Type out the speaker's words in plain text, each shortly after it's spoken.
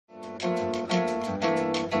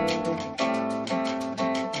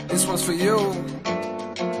This one's for you.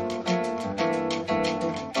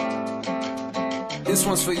 This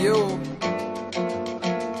one's for you.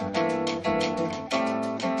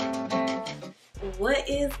 What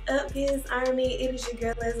is up, Biz Army? It is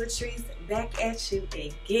your girl LATRICE back at you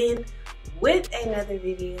again with another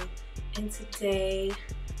video. And today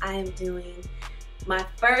I am doing my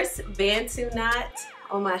first Bantu knot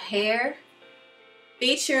on my hair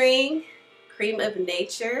featuring Creme of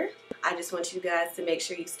Nature. I just want you guys to make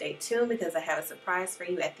sure you stay tuned because I have a surprise for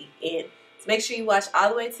you at the end. So make sure you watch all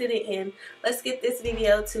the way to the end. Let's get this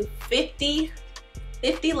video to 50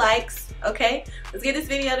 likes, okay? Let's get this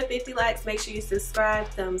video to 50 likes. Make sure you subscribe,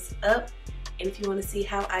 thumbs up. And if you want to see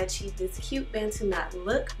how I achieve this cute Bantu knot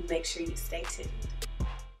look, make sure you stay tuned.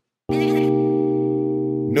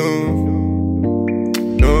 No.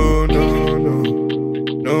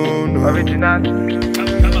 Original.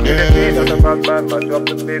 Original Batman, mash up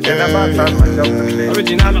the place. In a Batman, mash up the place.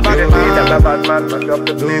 Original Batman, mash up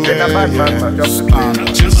the place. In a Batman, mash up the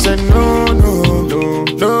place. Just say no.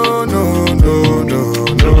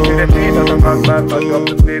 Original Batman, mash up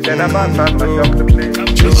the place. In a Batman, mash up the place.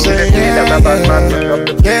 Just say Batman, mash up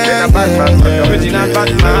the place. In a Batman, mash up the place. Original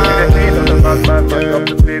Batman, mash up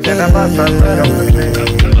the place. In a Batman, mash up the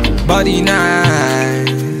place. Body nice.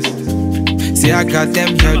 See, I got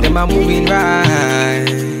them girls, them are moving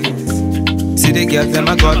right. See the girls, them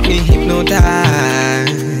a got me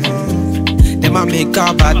hypnotized. Them a make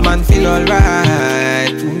a bad man feel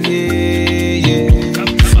alright. Yeah.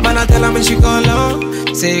 Man, I tell her me she go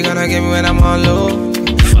low. Say you gonna get me when I'm on low.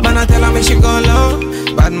 Man, I tell her me she go low.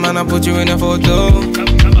 Bad man, I put you in a photo.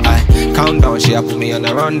 I count down, she a put me on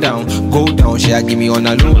a rundown. Go down, she a give me on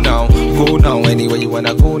a low now. Go now, anywhere you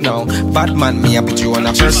wanna go now. Bad man, me a put you on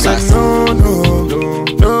a first class. no.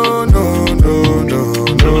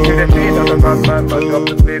 Original Batman, mash up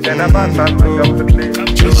the place. In a Batman, mash up the place.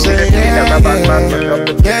 Just say Batman, mash up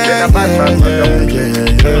the place. In a Batman, mash up the place.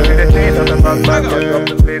 Original Batman, mash up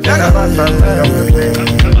the place. In a Batman, mash up the place.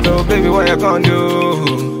 So baby, what you gonna do?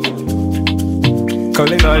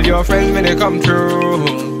 Calling all your friends when they come through.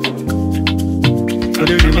 So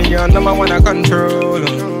they give me your number one I control.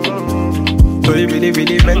 So they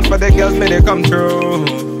really meant for the girls when they come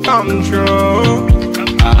through. Come through.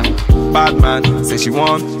 Bad man, say she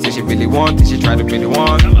want, say she really want, say she try to really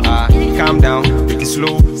want. Calm down, take it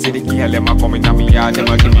slow. Say the girl, let me come in on me yard, them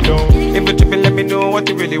a give me low. If you tripping, let me know what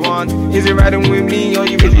you really want. Is it riding with me or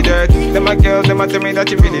you really dirt? Them my girls, them a tell me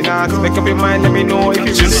that you really not. Make up your mind, let me know if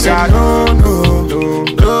you really got. no.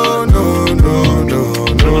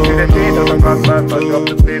 Original Batman, mash up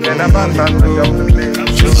the place. In a Batman, mash up the place.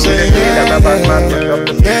 Just say Batman, mash up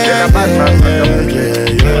the place. In a Batman, mash up the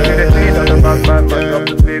place. Original Batman, mash up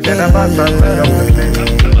the place. In a Batman, mash up the place.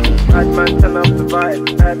 Batman, turn up the vibe.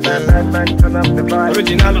 Batman, turn up the vibe.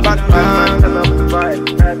 Original Batman, turn up the vibe.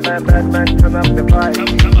 Batman, turn up the vibe.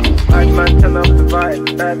 Batman, turn up the vibe.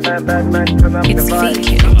 Batman, turn up the vibe.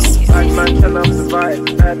 FAQs. Batman, turn up the vibe.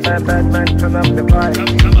 Batman, turn up the vibe.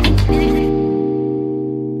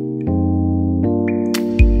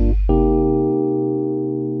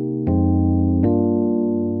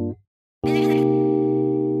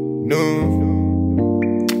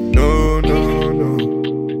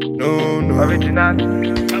 Original.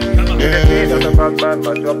 Original Batman,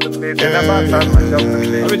 mash up the place. In a Batman, mash up the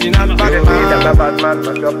place. Original Batman, Batman,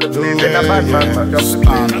 mash up the place. In a Batman, mash up the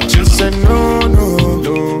place. Just say no.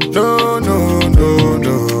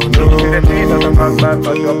 Original Batman,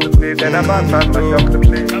 mash up the place. In a Batman, mash up the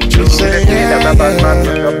place. Just say Batman,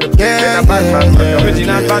 mash up the place. In a Batman, mash up the place.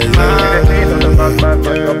 Original Batman, Batman,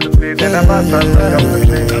 mash up the place. In a Batman, mash up the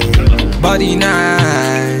place. body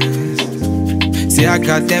nice. See, I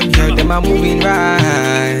got them girls, them a moving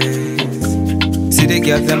right. See the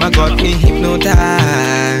girls, them a got me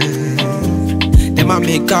hypnotized. Them a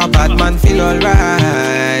make a bad man feel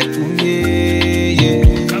alright. Yeah.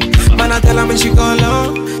 Man, I tell her me she go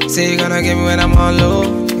low. Say you gonna get me when I'm on low.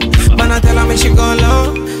 Man, I tell her me she go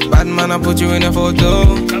low. Bad man, I put you in a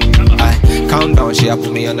photo. I count down, she a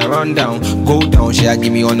put me on a rundown. Go down, she a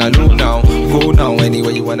give me on a low now. Go now,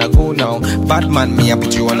 anywhere you wanna go now. Bad man, me a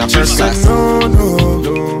put you on a first class.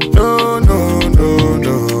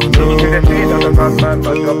 Original Batman,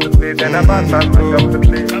 mash up the place. In a Batman, mash up the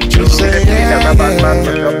place. Just say Batman, mash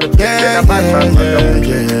up the place. In a Batman, mash up the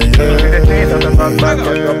place. Original Batman,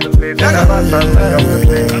 mash up the place. In a Batman, mash up the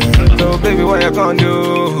place. So baby, what you gonna do?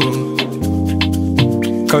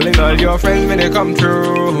 Calling all your friends when they come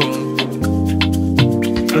through.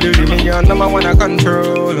 So they give me your number one I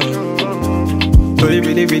control. So they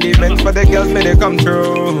really meant for the girls when they come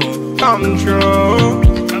through. Come through.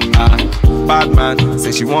 Bad man,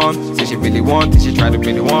 say she she want, say she really want, say she try to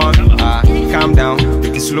really want. Calm down,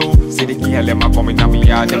 take it slow. Say the girl, let my come in on me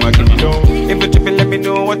yard, them a give me low. If you tripping, let me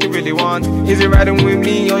know what you really want. Is it riding with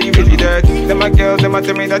me or you really dirt? Them my girls, them a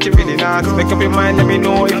tell me that you really not. Make up your mind, let me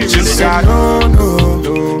know if you really got. No, no,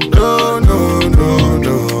 no, no, no, no, no,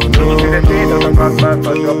 no. See the beat of the bad man,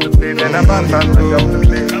 mash up the beat, and a bad man, mash up the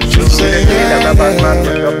beat. She say See the bad man,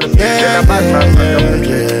 mash up the beat, and a bad man, mash up the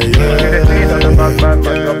beat. See the beat of the bad man,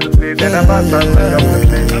 mash up the beat, and a bad man, mash up the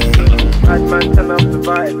beat. Bad man, turn up the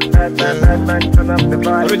vibe. Bad man, turn up the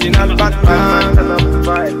vibe. Original bad Bad man, turn up the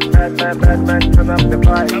vibe. Bad man, turn up the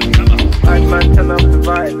vibe. Bad man, turn up the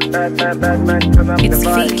vibe. Bad man, turn up the It's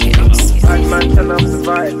vibe. FAQs. Bad man, turn up the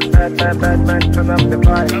vibe. Bad man, turn up the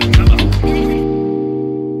vibe.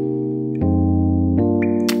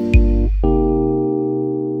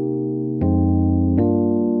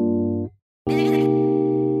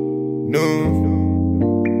 no,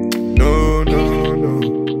 no, no, no,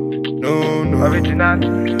 no, no. Original.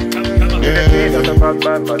 The bad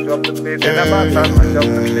man, mash up the beat, and a bad man, mash up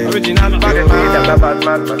the beat. Original bad The bad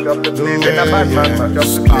man, mash up the beat, and a bad man, mash up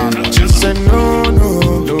the beat. She say no, no,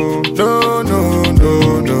 no, no, no, no,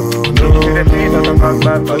 no, no. The beat of the bad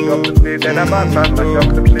man, mash up the beat, and a bad man, mash up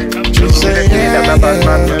the beat. She say The bad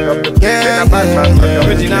man, mash up the beat, and a bad man, mash up the beat.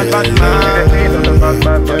 Original bad The beat of the bad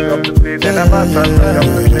man, mash up the beat, and a bad man, mash up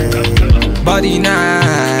the beat. body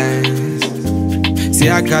nice. See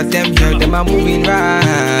I got them girls, them a moving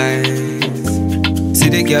right. See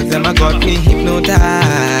the girls, them a got me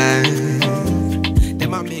hypnotized.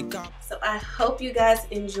 Them a make up. So I hope you guys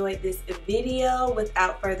enjoyed this video.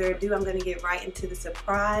 Without further ado, I'm gonna get right into the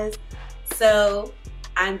surprise. So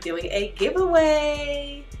I'm doing a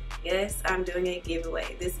giveaway. Yes, I'm doing a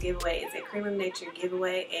giveaway. This giveaway is a Cream of Nature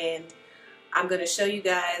giveaway, and I'm gonna show you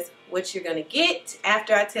guys what you're gonna get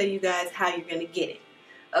after I tell you guys how you're gonna get it.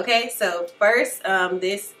 Okay, so first,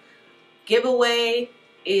 this giveaway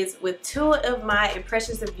is with two of my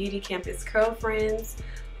Impressions of Beauty Campus girlfriends,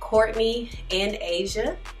 Courtney and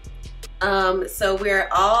Asia. So we're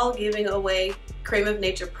all giving away Cream of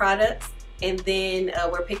Nature products, and then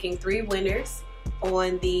we're picking 3 winners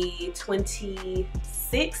on the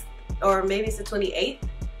 26th, or maybe it's the 28th.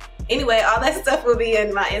 Anyway, all that stuff will be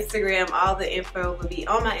in my Instagram. All the info will be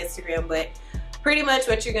on my Instagram, but pretty much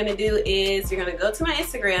what you're gonna do is you're gonna go to my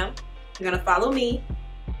Instagram, you're gonna follow me,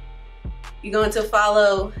 you're going to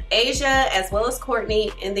follow Asia as well as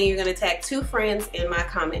Courtney, and then you're gonna tag 2 friends in my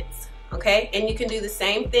comments, okay? And you can do the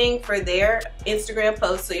same thing for their Instagram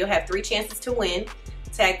post, so you'll have 3 chances to win.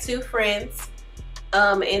 Tag 2 friends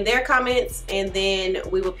in their comments, and then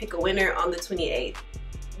we will pick a winner on the 28th.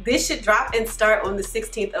 This should drop and start on the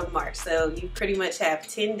 16th of March, so you pretty much have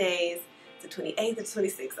 10 days, the 28th or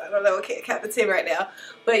 26th, I don't know, I can't count the 10 right now,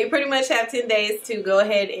 but you pretty much have 10 days to go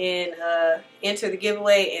ahead and enter the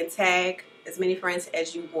giveaway and tag as many friends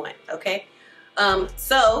as you want, okay?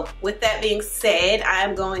 So with that being said,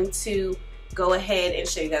 I'm going to go ahead and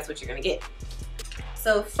show you guys what you're gonna get.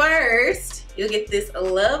 So first, you'll get this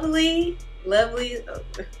lovely, oh,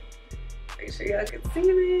 make sure y'all can see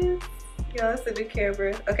this. Y'all, it's a new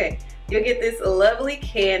camera. Okay, you'll get this lovely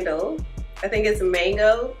candle. I think it's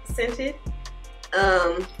mango scented.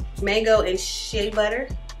 Mango and shea butter.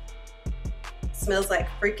 Smells like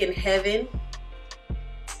freaking heaven.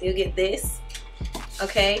 You'll get this.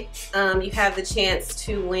 Okay, you have the chance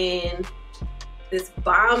to win this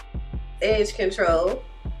Bomb Edge Control.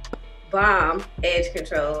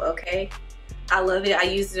 Okay? I love it. I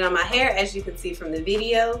used it on my hair, as you can see from the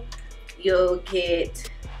video. You'll get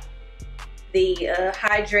the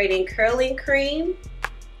hydrating curling cream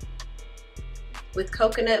with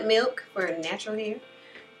coconut milk for natural hair,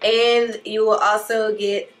 and you will also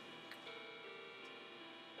get,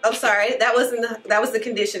 I'm sorry, that was the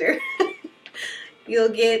conditioner. You'll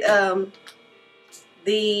get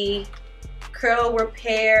the Curl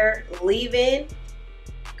Repair Leave-In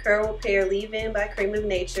by Cream of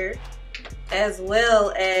Nature, as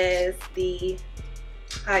well as the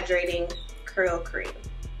hydrating curl cream.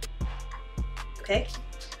 Okay,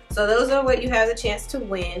 so those are what you have the chance to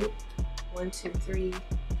win. 1, 2, 3,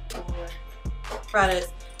 4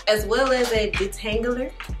 products, as well as a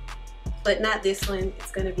detangler, but not this one.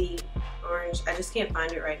 It's gonna be orange. I just can't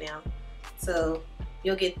find it right now. So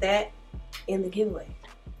you'll get that in the giveaway.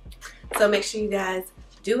 So make sure you guys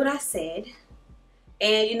do what I said.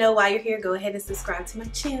 And you know, while you're here, go ahead and subscribe to my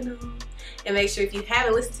channel. And make sure if you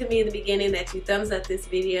haven't listened to me in the beginning that you thumbs up this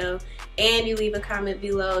video and you leave a comment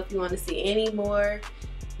below if you want to see any more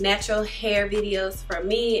natural hair videos from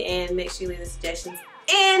me, and make sure you leave the suggestions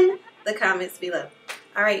in the comments below.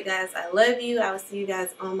 Alright guys, I love you. I will see you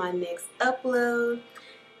guys on my next upload.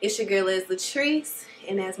 It's your girl LATRICE,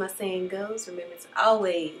 and as my saying goes, remember to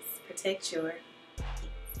always protect your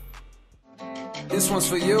This one's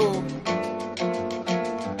for you.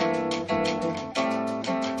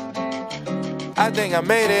 I think I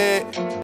made it.